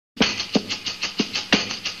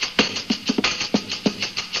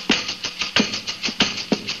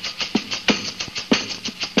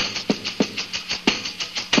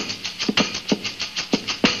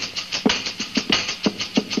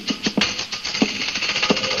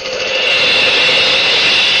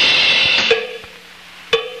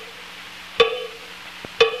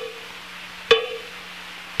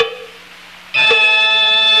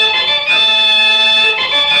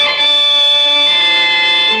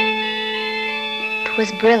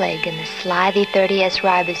'twas brillig, and the slithy 30S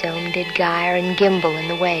ribosome did gyre and gimble in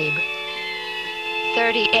the wabe.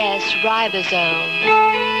 30S ribosome.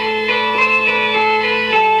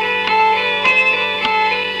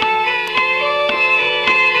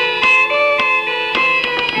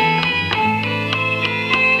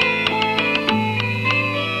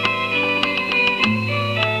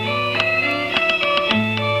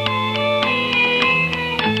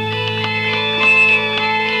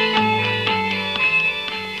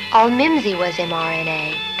 All mimsy was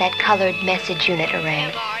mRNA, that colored message unit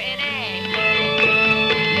array.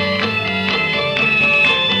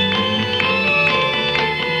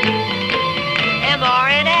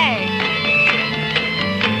 mRNA.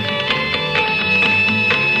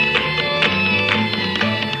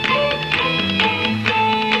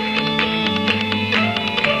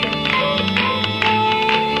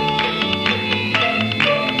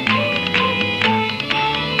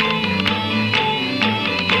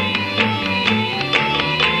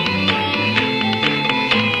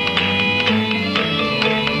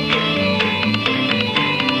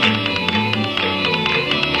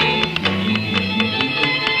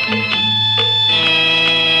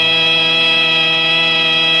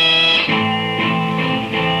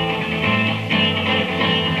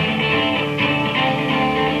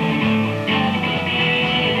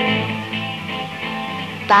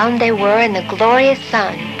 Bound they were in the glorious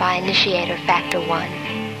sun by initiator factor 1.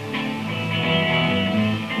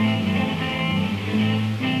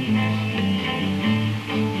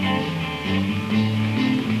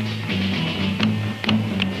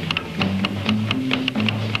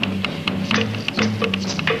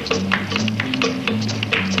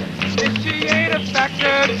 Initiator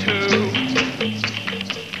factor 2.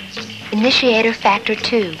 Initiator factor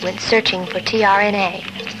 2 went searching for tRNA,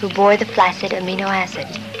 who bore the flaccid amino acid.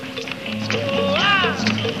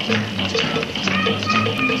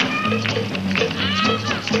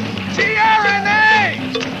 tRNA!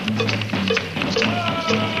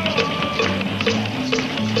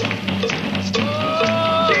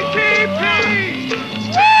 TTP!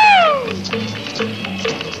 Woo!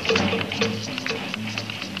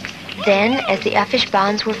 Then, as the uffish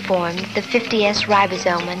bonds were formed, the 50S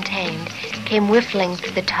ribosome untamed came whiffling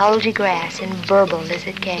through the tulgey grass and burbled as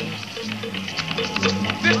it came.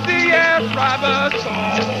 50S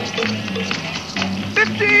ribosome!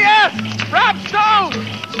 50S ribosome!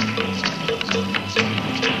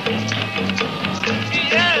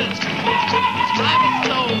 Yes!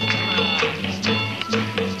 Ribosome!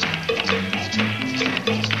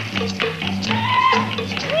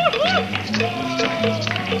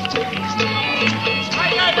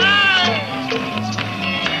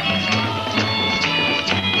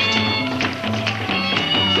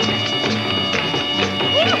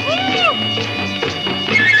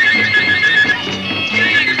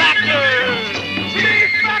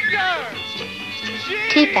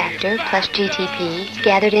 T-factor plus GTP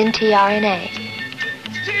gathered in tRNA.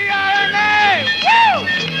 tRNA! Woo!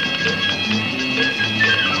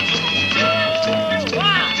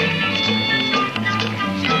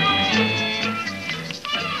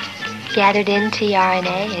 Gathered in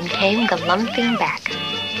tRNA and came galumphing back.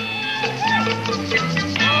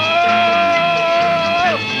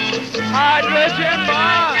 Oh! Hydrogen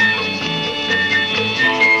bond!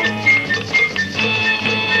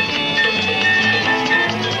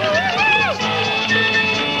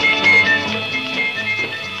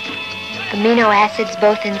 Amino acids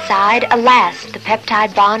both inside, alas, the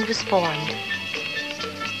peptide bond was formed.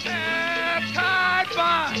 Peptide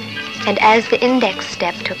bond! And as the index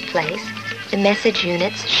step took place, the message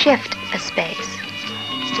units shift a space.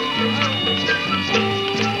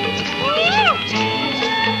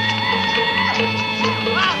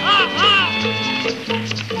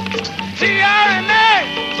 tRNA!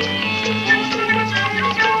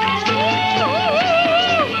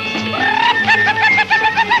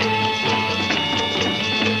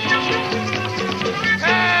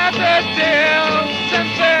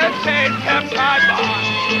 Synthetase peptide bond.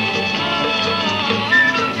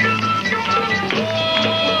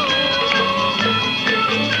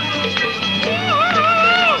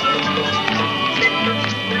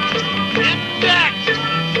 Index.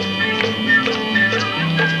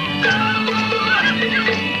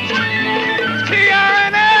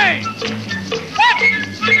 tRNA.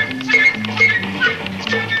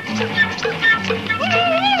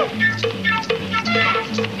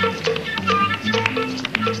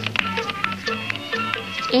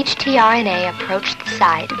 Each tRNA approached the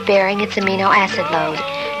site bearing its amino acid load,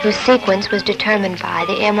 whose sequence was determined by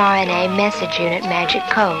the mRNA message unit magic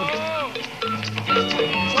code.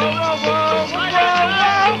 Whoa, whoa, whoa,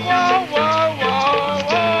 whoa, whoa, whoa, whoa, whoa.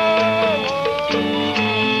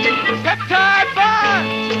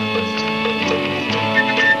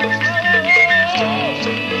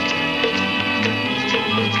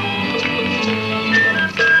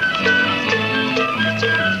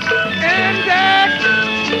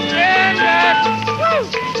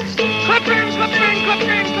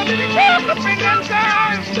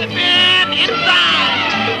 Slip inside.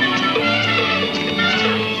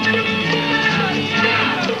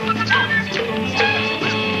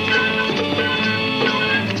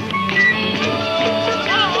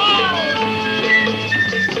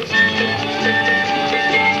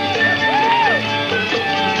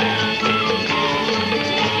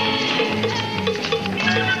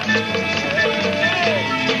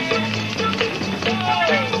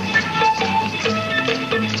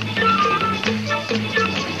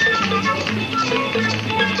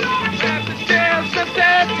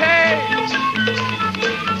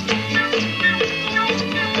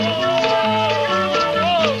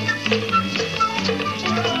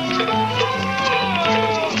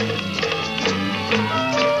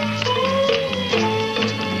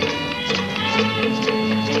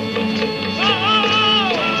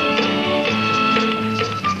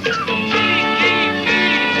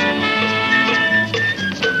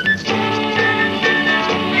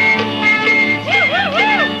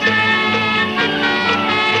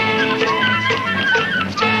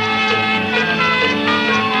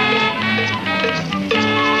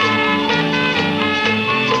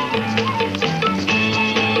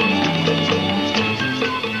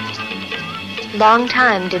 Long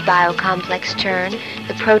time did biocomplex churn.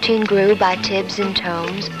 The protein grew by tibs and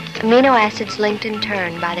tomes. Amino acids linked in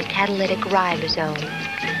turn by the catalytic ribosome.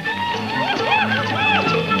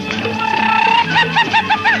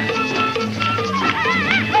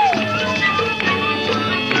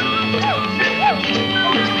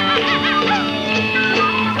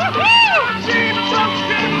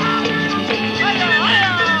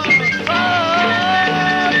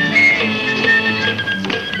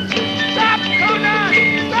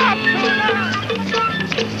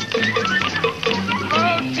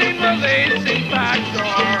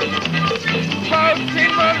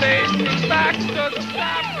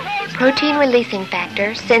 Protein-releasing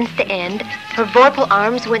factor, since the end, her vorpal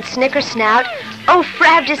arms went snicker-snout. Oh,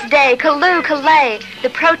 frabjous day, Calloo, Calais! The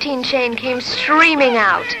protein chain came streaming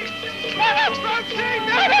out.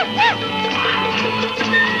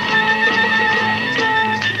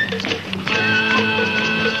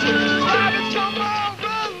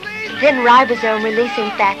 Then ribosome-releasing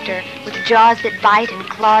factor, with jaws that bite and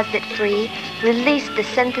claws that free, released the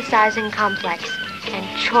synthesizing complex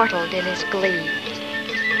and chortled in his glee.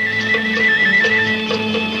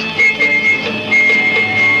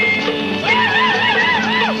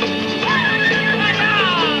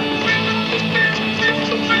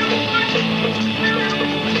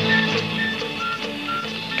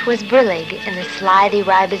 'Twas brillig, and the slithy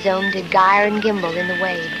ribosome did gyre and gimble in the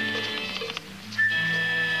wave.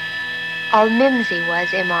 All mimsy was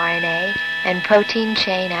mRNA, and protein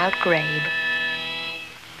chain outgrabe.